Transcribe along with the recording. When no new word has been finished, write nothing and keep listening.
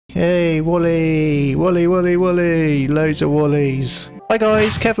Hey, Wally! Wally, Wally, Wally! Loads of Wallies. Hi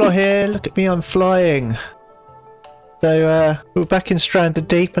guys, Kevlar here. Look at me, I'm flying. So we're back in Stranded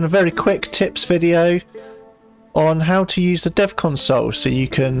Deep and a very quick tips video on how to use the dev console so you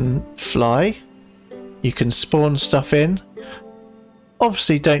can fly, you can spawn stuff in.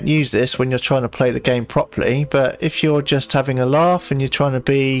 Obviously don't use this when you're trying to play the game properly, but if you're just having a laugh and you're trying to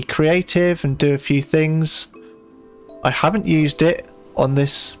be creative and do a few things. I haven't used it on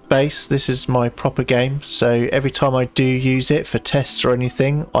this base. This is my proper game, so every time I do use it for tests or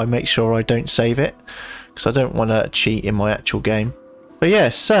anything, I make sure I don't save it because I don't want to cheat in my actual game. But yeah,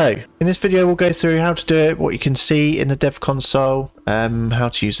 so in this video we'll go through how to do it, what you can see in the dev console, how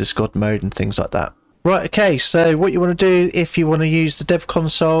to use this God mode and things like that. Right, okay, so what you want to do if you want to use the dev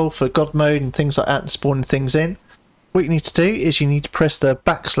console for God mode and things like that and spawning things in, what you need to do is you need to press the /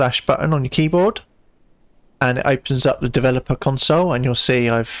 button on your keyboard and it opens up the developer console, and you'll see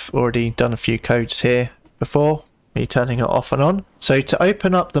I've already done a few codes here before, me turning it off and on. So to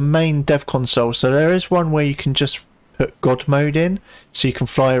open up the main dev console, so there is one where you can just put God mode in so you can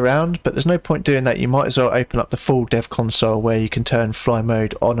fly around, but there's no point doing that. You might as well open up the full dev console where you can turn fly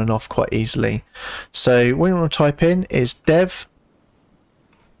mode on and off quite easily. So what you want to type in is dev.console,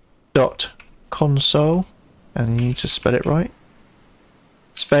 and you need to spell it right,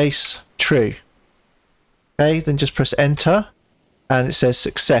 space true. Okay, then just press enter and it says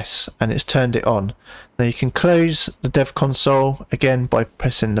success and it's turned it on. Now you can close the dev console again by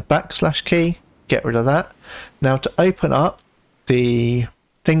pressing the / key, get rid of that. Now to open up the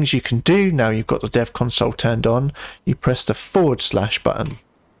things you can do now you've got the dev console turned on, you press the / button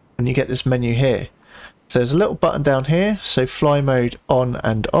and you get this menu here. So there's a little button down here, so fly mode on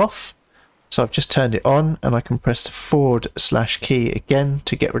and off. So I've just turned it on and I can press the / key again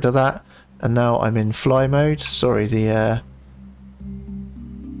to get rid of that. And now I'm in fly mode. Sorry, the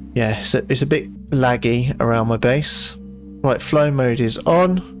yeah, so it's a bit laggy around my base. Right, fly mode is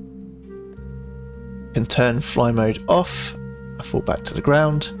on. Can turn fly mode off. I fall back to the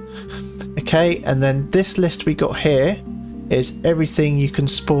ground. Okay, and then this list we got here is everything you can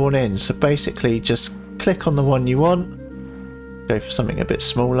spawn in. So basically just click on the one you want. Go for something a bit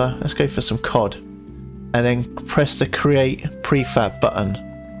smaller. Let's go for some cod. And then press the create prefab button.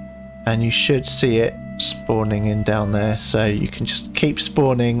 And you should see it spawning in down there, so you can just keep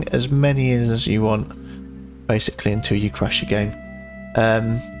spawning as many as you want basically until you crash your game.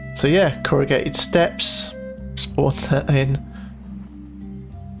 So yeah, corrugated steps, spawn that in.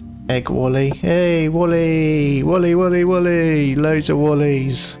 Egg Wally, hey Wally, Wally, Wally, Wally, loads of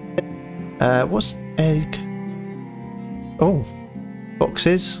Wallies. What's egg? Oh,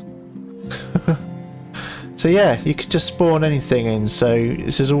 boxes. So yeah, you could just spawn anything in. So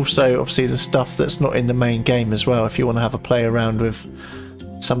this is also obviously the stuff that's not in the main game as well, if you want to have a play around with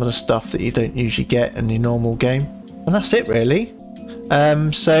some of the stuff that you don't usually get in your normal game. And that's it really.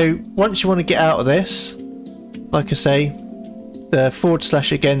 So once you want to get out of this, like I say, the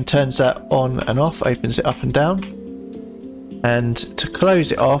 / again turns that on and off, opens it up and down. And to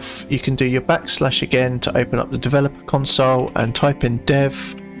close it off, you can do your / again to open up the developer console and type in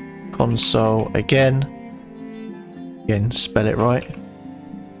dev console again. Again, spell it right.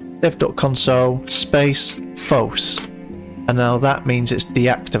 Dev.console space false. And now that means it's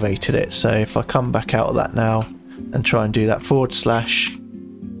deactivated it. So if I come back out of that now and try and do that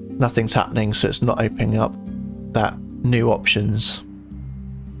 /, nothing's happening, so it's not opening up that new options.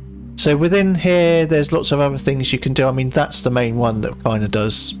 So within here there's lots of other things you can do. I mean, that's the main one that kind of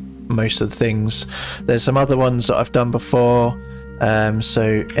does most of the things. There's some other ones that I've done before.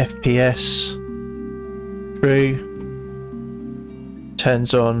 So FPS true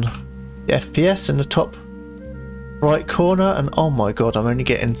turns on the FPS in the top right corner, and oh my god, I'm only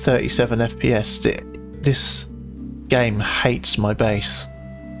getting 37 FPS. This game hates my base.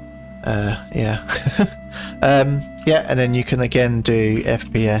 Yeah. Yeah, and then you can again do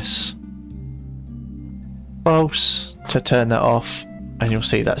FPS false to turn that off, and you'll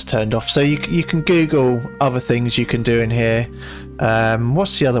see that's turned off. So you can Google other things you can do in here.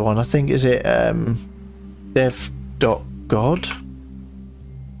 What's the other one? I think is it dev.god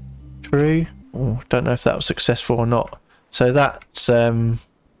true. Oh, don't know if that was successful or not. So that's what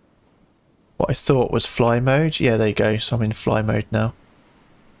I thought was fly mode. Yeah, there you go. So I'm in fly mode now.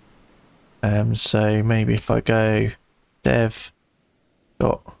 So maybe if I go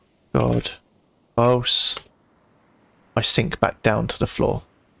dev.god false, I sink back down to the floor.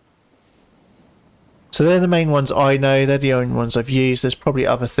 So they're the main ones I know. They're the only ones I've used. There's probably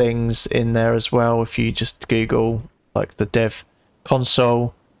other things in there as well if you just Google like the dev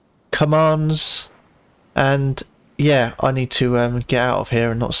console commands, and yeah, I need to get out of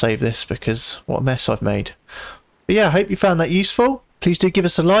here and not save this because what a mess I've made. But yeah, I hope you found that useful. Please do give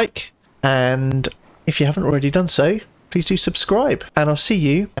us a like, and if you haven't already done so, please do subscribe, and I'll see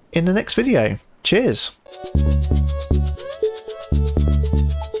you in the next video. Cheers!